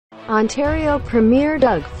Ontario Premier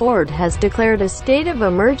Doug Ford has declared a state of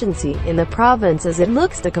emergency in the province as it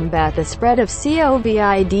looks to combat the spread of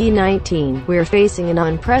COVID-19. "We're facing an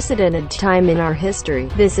unprecedented time in our history.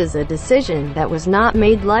 This is a decision that was not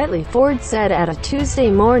made lightly," Ford said at a Tuesday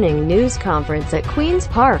morning news conference at Queen's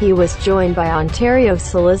Park. He was joined by Ontario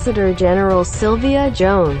Solicitor General Sylvia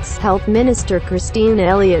Jones, Health Minister Christine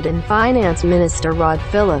Elliott and Finance Minister Rod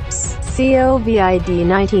Phillips.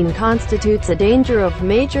 "COVID-19 constitutes a danger of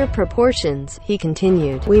major proportions," he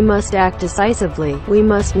continued. "We must act decisively. We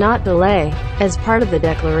must not delay." As part of the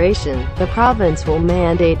declaration, the province will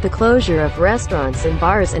mandate the closure of restaurants and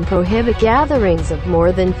bars and prohibit gatherings of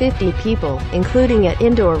more than 50 people, including at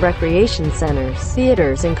indoor recreation centers,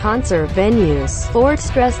 theaters and concert venues. Ford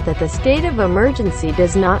stressed that the state of emergency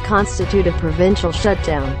does not constitute a provincial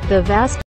shutdown. The vast